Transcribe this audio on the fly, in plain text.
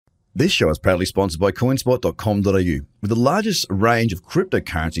This show is proudly sponsored by coinspot.com.au, with the largest range of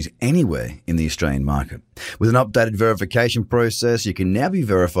cryptocurrencies anywhere in the Australian market. With an updated verification process, you can now be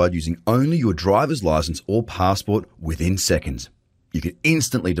verified using only your driver's license or passport within seconds. You can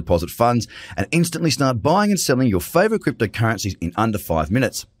instantly deposit funds and instantly start buying and selling your favourite cryptocurrencies in under 5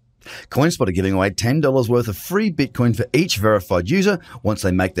 minutes. CoinSpot are giving away $10 worth of free Bitcoin for each verified user once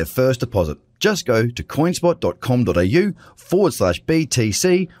they make their first deposit. Just go to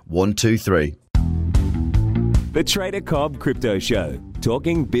coinspot.com.au/BTC123. The Trader Cobb Crypto Show,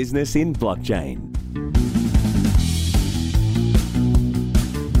 talking business in blockchain.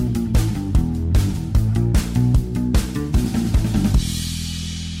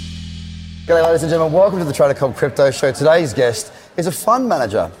 G'day ladies and gentlemen, welcome to the Trader Cobb Crypto Show. Today's guest is a fund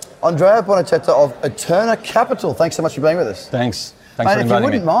manager, Andrea Bonaceto of Eterna Capital. Thanks so much for being with us. Thanks. Mate, for inviting me. if you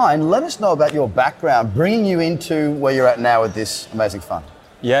wouldn't mind, let us know about your background, bringing you into where you're at now with this amazing fund.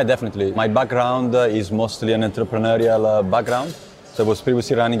 Yeah, definitely. My background is mostly an entrepreneurial background. So I was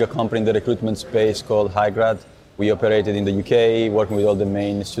previously running a company in the recruitment space called Highgrad. We operated in the UK, working with all the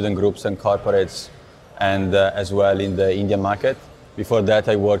main student groups and corporates, and as well in the Indian market. Before that,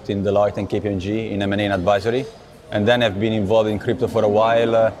 I worked in Deloitte and KPMG in M&A and advisory. And then I've been involved in crypto for a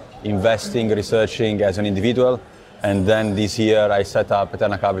while, investing, researching as an individual. And then this year I set up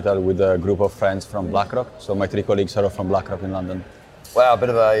Eterna Capital with a group of friends from BlackRock. So my 3 colleagues are all from BlackRock in London. Wow, bit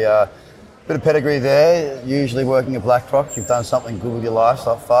of pedigree there. Usually working at BlackRock, you've done something good with your life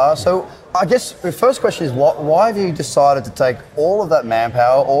so far. So I guess the first question is, why have you decided to take all of that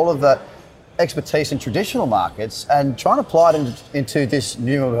manpower, all of that expertise in traditional markets and try and apply it into this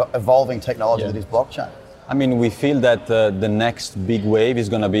new evolving technology that is blockchain? I mean, we feel that the next big wave is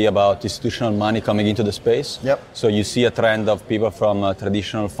going to be about institutional money coming into the space. Yep. So you see a trend of people from a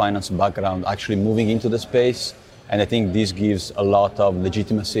traditional finance background actually moving into the space. And I think this gives a lot of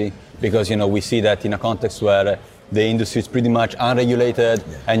legitimacy because, we see that in a context where the industry is pretty much unregulated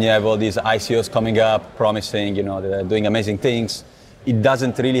and you have all these ICOs coming up promising, they're doing amazing things. It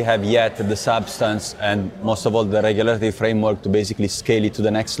doesn't really have yet the substance and most of all the regulatory framework to basically scale it to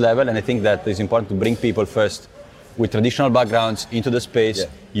the next level. And I think that it's important to bring people first with traditional backgrounds into the space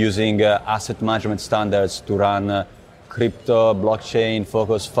using asset management standards to run crypto, blockchain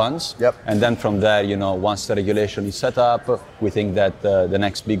focused funds. Yep. And then from there, once the regulation is set up, we think that the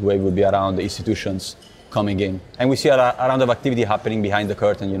next big wave will be around the institutions coming in. And we see a round of activity happening behind the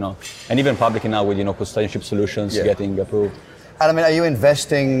curtain, and even publicly now with, custodianship solutions getting approved. And I mean, are you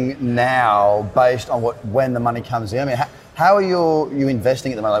investing now based on when the money comes in? I mean, how are you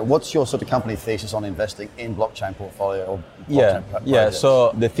investing at the moment? Like, what's your sort of company thesis on investing in blockchain portfolio or blockchain projects?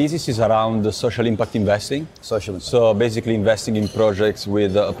 So the thesis is around the social impact investing. So basically investing in projects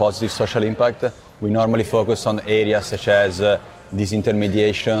with a positive social impact. We normally focus on areas such as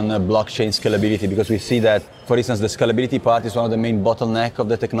disintermediation, blockchain scalability, because we see that, for instance, the scalability part is one of the main bottlenecks of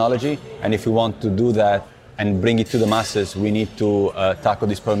the technology. And if we want to do that and bring it to the masses, we need to tackle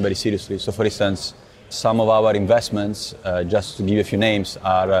this problem very seriously. So for instance, some of our investments, just to give you a few names,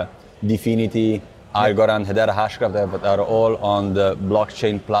 are Dfinity, Algorand, Hedera, Hashgraph, that are all on the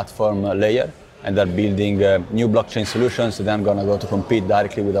blockchain platform layer, and they're building new blockchain solutions that then going to go to compete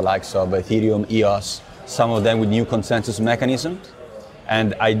directly with the likes of Ethereum, EOS, some of them with new consensus mechanisms.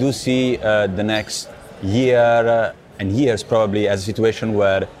 And I do see the next year and years probably as a situation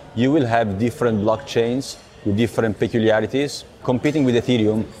where you will have different blockchains with different peculiarities competing with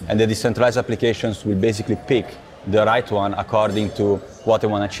Ethereum, and the decentralized applications will basically pick the right one according to what they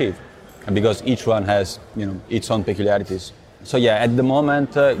want to achieve. And because each one has, its own peculiarities. So at the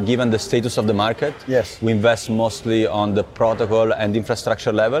moment, given the status of the market, we invest mostly on the protocol and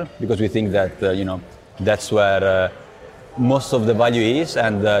infrastructure level because we think that, that's where most of the value is,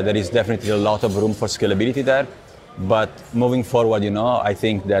 and there is definitely a lot of room for scalability there. But moving forward, I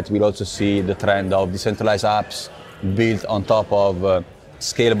think that we'll also see the trend of decentralized apps built on top of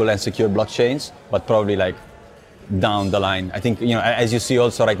scalable and secure blockchains, but probably like down the line. I think, as you see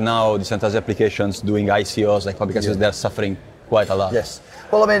also right now, decentralized applications doing ICOs, like public ICOs, they're suffering quite a lot. Yes.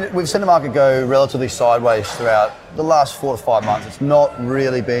 Well, I mean, we've seen the market go relatively sideways throughout the last 4 to 5 months. It's not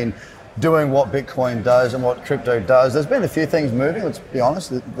really been doing what Bitcoin does and what crypto does. There's been a few things moving, let's be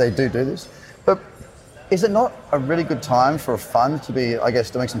honest, they do this. But is it not a really good time for a fund to be, I guess,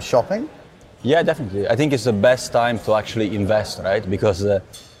 doing some shopping? Yeah, definitely. I think it's the best time to actually invest, right? Because the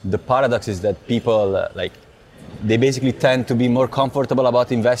paradox is that people, they basically tend to be more comfortable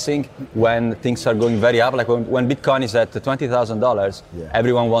about investing when things are going very up. Like when Bitcoin is at $20,000,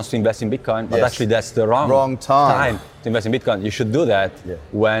 everyone wants to invest in Bitcoin, but actually that's the wrong time to invest in Bitcoin. You should do that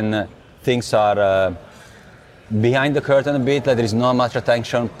when things are behind the curtain a bit, like there is not much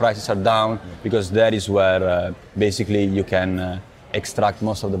attention, prices are down, because that is where basically you can extract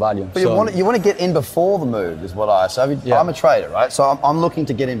most of the value. But you want to get in before the move, is what I say. I'm a trader, right? So I'm looking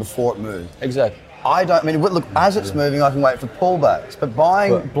to get in before it moves. Exactly. Look, as it's moving, I can wait for pullbacks. But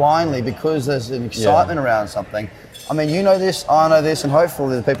buying blindly because there's an excitement around something, I mean, you know this, I know this, and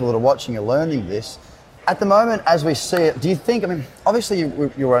hopefully the people that are watching are learning this. At the moment, as we see it, do you think, I mean, obviously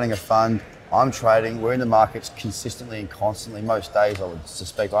you're running a fund, I'm trading, we're in the markets consistently and constantly, most days I would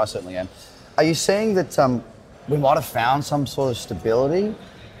suspect, I certainly am. Are you seeing that we might have found some sort of stability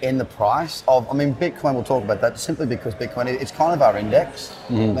in the price of, I mean, Bitcoin, we'll talk about that simply because Bitcoin, it's kind of our index.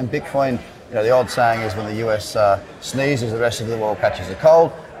 Mm-hmm. And Bitcoin, you know, the old saying is when the US sneezes, the rest of the world catches a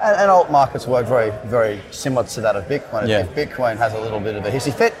cold. And alt markets work very, very similar to that of Bitcoin. Yeah. If Bitcoin has a little bit of a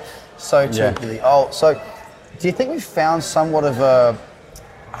hissy fit, so too do the alt. So do you think we've found somewhat of a,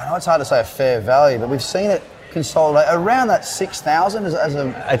 I know it's hard to say a fair value, but we've seen it consolidate around that 6,000 as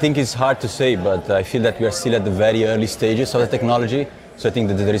a... I think it's hard to say, but I feel that we are still at the very early stages of the technology. So I think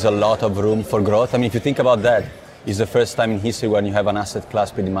that there is a lot of room for growth. I mean, if you think about that, it's the first time in history when you have an asset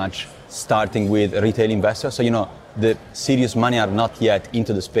class pretty much starting with retail investors. So, you know, the serious money are not yet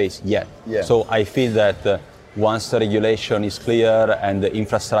into the space yet. Yeah. So I feel that once the regulation is clear and the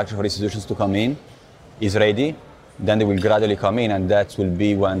infrastructure for institutions to come in is ready, then they will gradually come in, and that will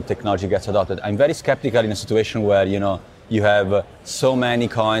be when technology gets adopted. I'm very skeptical in a situation where, you know, you have so many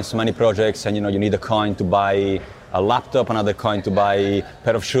coins, so many projects, and, you know, you need a coin to buy a laptop, another coin to buy a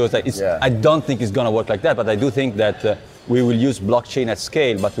pair of shoes. I don't think it's going to work like that, but I do think that we will use blockchain at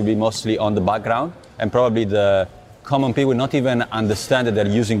scale, but will be mostly on the background, and probably the common people will not even understand that they're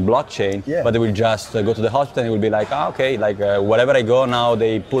using blockchain, but they will just go to the hospital and it will be like, okay, like wherever I go now,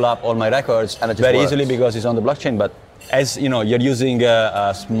 they pull up all my records very easily because it's on the blockchain. But as you know, you're using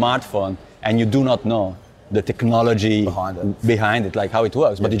a smartphone and you do not know the technology behind it, like how it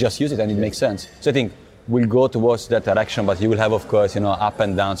works, but you just use it and it makes sense. So I think we'll go towards that direction, but you will have, of course, you know, up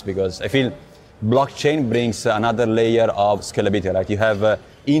and downs, because I feel blockchain brings another layer of scalability. Like you have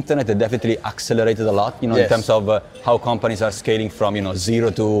internet that definitely accelerated a lot, you know, in terms of how companies are scaling from, you know, zero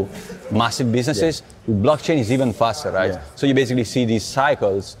to massive businesses. Blockchain is even faster, right? So you basically see these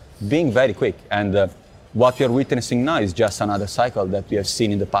cycles being very quick, and what we are witnessing now is just another cycle that we have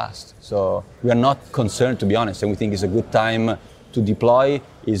seen in the past. So we are not concerned, to be honest, and we think it's a good time to deploy.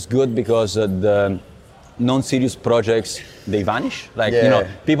 It's good because the non-serious projects, they vanish. Like, you know,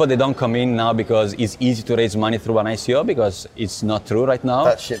 people, they don't come in now because it's easy to raise money through an ICO, because it's not true right now.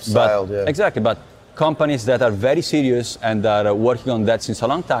 That ship sailed, Exactly, but companies that are very serious and are working on that since a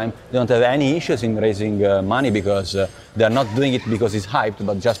long time, they don't have any issues in raising money, because they're not doing it because it's hyped,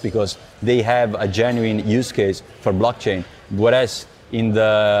 but just because they have a genuine use case for blockchain. Whereas in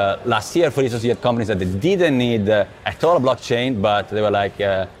the last year, for instance, you had companies that they didn't need at all a blockchain, but they were like,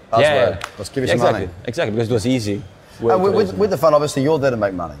 let's give you some money. Exactly, because it was easy. And with the fund, obviously, you're there to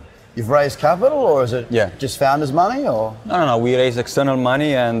make money. You've raised capital, or is it just founders' money, or? No. We raise external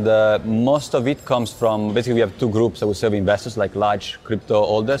money, and most of it comes from, basically, we have two groups that we serve investors, like large crypto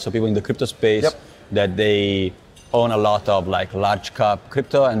holders, so people in the crypto space that they own a lot of like large cap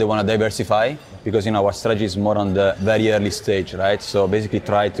crypto and they want to diversify, because, you know, our strategy is more on the very early stage, right? So basically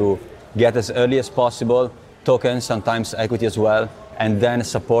try to get as early as possible, tokens, sometimes equity as well, and then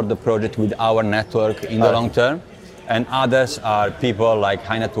support the project with our network in the long term. And others are people like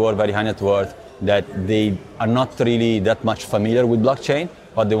high net worth, very high net worth, that they are not really that much familiar with blockchain,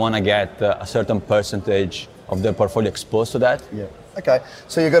 but they want to get a certain percentage of their portfolio exposed to that. Yeah. Okay.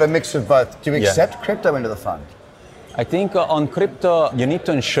 So you've got a mix of both. Do you accept crypto into the fund? I think on crypto, you need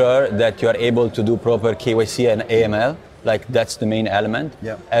to ensure that you are able to do proper KYC and AML. Like, that's the main element.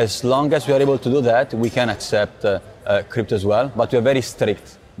 Yeah. As long as we are able to do that, we can accept crypto as well, but we are very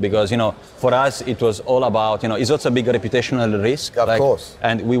strict. Because, you know, for us, it was all about, you know, it's also a big reputational risk. Of course.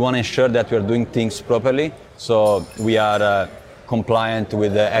 And we want to ensure that we are doing things properly. So we are compliant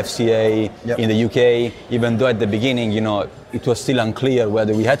with the FCA in the UK, even though at the beginning, you know, it was still unclear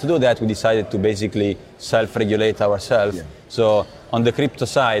whether we had to do that. We decided to basically self-regulate ourselves. Yeah. So on the crypto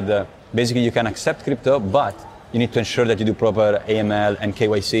side, basically you can accept crypto, but you need to ensure that you do proper AML and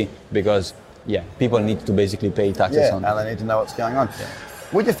KYC, because, people need to basically pay taxes on it. And they need to know what's going on. Yeah.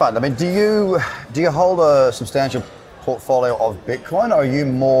 With your fund, I mean, do you hold a substantial portfolio of Bitcoin, or are you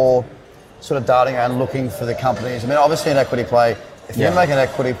more sort of darting around looking for the companies? I mean, obviously an equity play, if you make an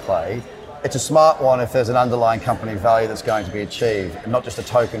equity play, it's a smart one if there's an underlying company value that's going to be achieved, and not just a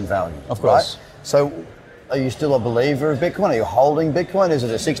token value. Of course. Right? So Are you still a believer of Bitcoin? Are you holding Bitcoin? Is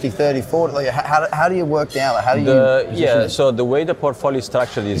it a 60-30, 40? Like, how do you work down? How do you So the way the portfolio is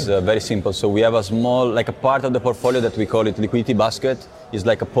structured is very simple. So we have a small, like a part of the portfolio that we call it liquidity basket, is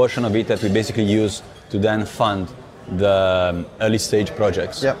like a portion of it that we basically use to then fund the early stage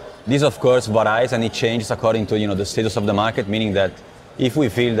projects. Yep. This of course varies and it changes according to the status of the market, meaning that if we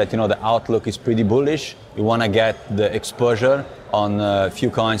feel that the outlook is pretty bullish, we want to get the exposure on a few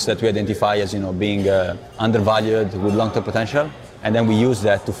coins that we identify as being undervalued with long-term potential, and then we use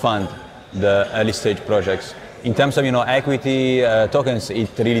that to fund the early stage projects. In terms of equity tokens, it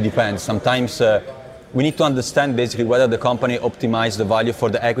really depends. Sometimes we need to understand basically whether the company optimizes the value for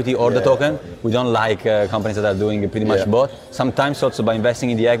the equity or the token. We don't like companies that are doing pretty much both. Sometimes also by investing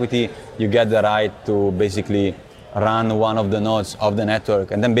in the equity, you get the right to basically run one of the nodes of the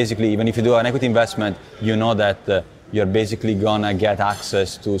network. And then basically, even if you do an equity investment, you know that you're basically gonna get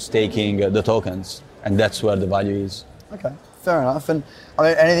access to staking the tokens. And that's where the value is. Okay, fair enough. And I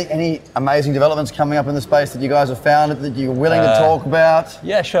mean, any amazing developments coming up in the space that you guys have found that you're willing to talk about?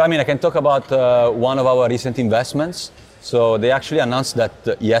 Yeah, sure. I mean, I can talk about one of our recent investments. So they actually announced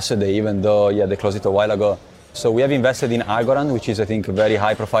that yesterday, even though they closed it a while ago. So we have invested in Algorand, which is, I think, a very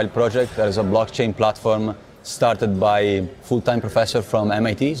high-profile project. There is a blockchain platform started by a full-time professor from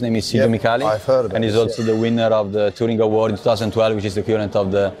MIT. His name is Silvio Micali. I've heard about and he's also the winner of the Turing Award in 2012, which is the equivalent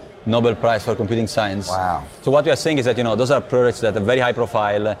of the Nobel Prize for Computing Science. Wow. So what we are saying is that, those are projects that are very high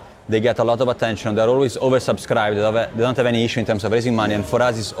profile. They get a lot of attention. They're always oversubscribed. They don't have any issue in terms of raising money. And for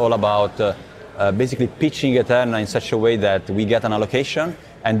us, it's all about basically pitching Eterna in such a way that we get an allocation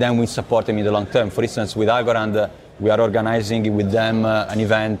and then we support them in the long term. For instance, with Algorand, we are organizing with them an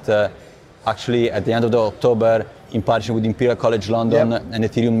event actually at the end of October in partnership with Imperial College London and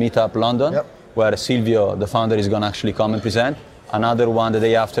Ethereum Meetup London, where Silvio, the founder, is going to actually come and present. Another one the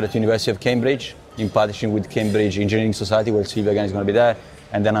day after at University of Cambridge in partnership with Cambridge Engineering Society, where Silvio again is going to be there.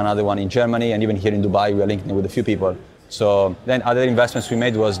 And then another one in Germany, and even here in Dubai, we are linking with a few people. So then other investments we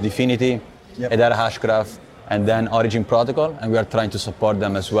made was Definity, Eterna Hashgraph, and then Origin Protocol, and we are trying to support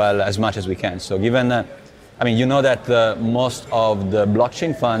them as well as much as we can. So given, that most of the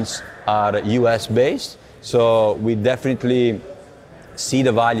blockchain funds are US based, so we definitely see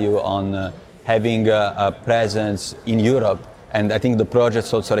the value on having a presence in Europe. And I think the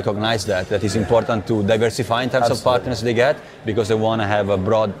projects also recognize that it's important to diversify in terms of partners they get, because they want to have a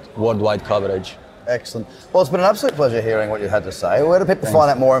broad worldwide coverage. Excellent. Well, it's been an absolute pleasure hearing what you had to say. Where do people find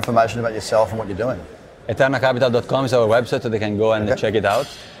out more information about yourself and what you're doing? EternaCapital.com is our website, so they can go and check it out.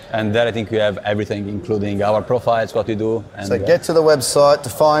 And there I think we have everything, including our profiles, what we do. And so get to the website to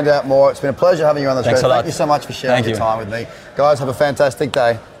find out more. It's been a pleasure having you on the show. Thank you so much for sharing your time with me. Guys, have a fantastic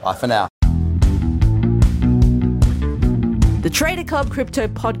day. Bye for now. The Trader Cobb Crypto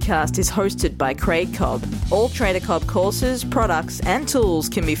Podcast is hosted by Craig Cobb. All Trader Cobb courses, products and tools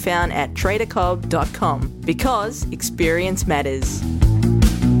can be found at tradercobb.com, because experience matters.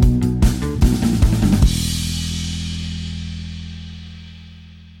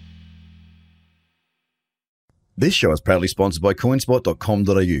 This show is proudly sponsored by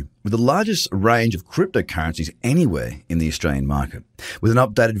coinspot.com.au, with the largest range of cryptocurrencies anywhere in the Australian market. With an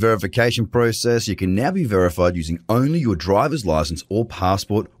updated verification process, you can now be verified using only your driver's license or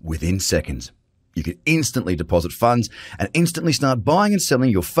passport within seconds. You can instantly deposit funds and instantly start buying and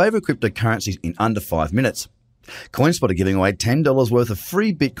selling your favorite cryptocurrencies in under 5 minutes. CoinSpot are giving away $10 worth of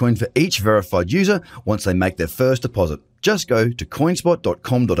free Bitcoin for each verified user once they make their first deposit. Just go to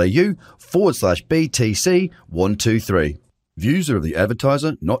coinspot.com.au/BTC123. Views are of the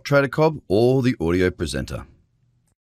advertiser, not Trader Cobb or the audio presenter.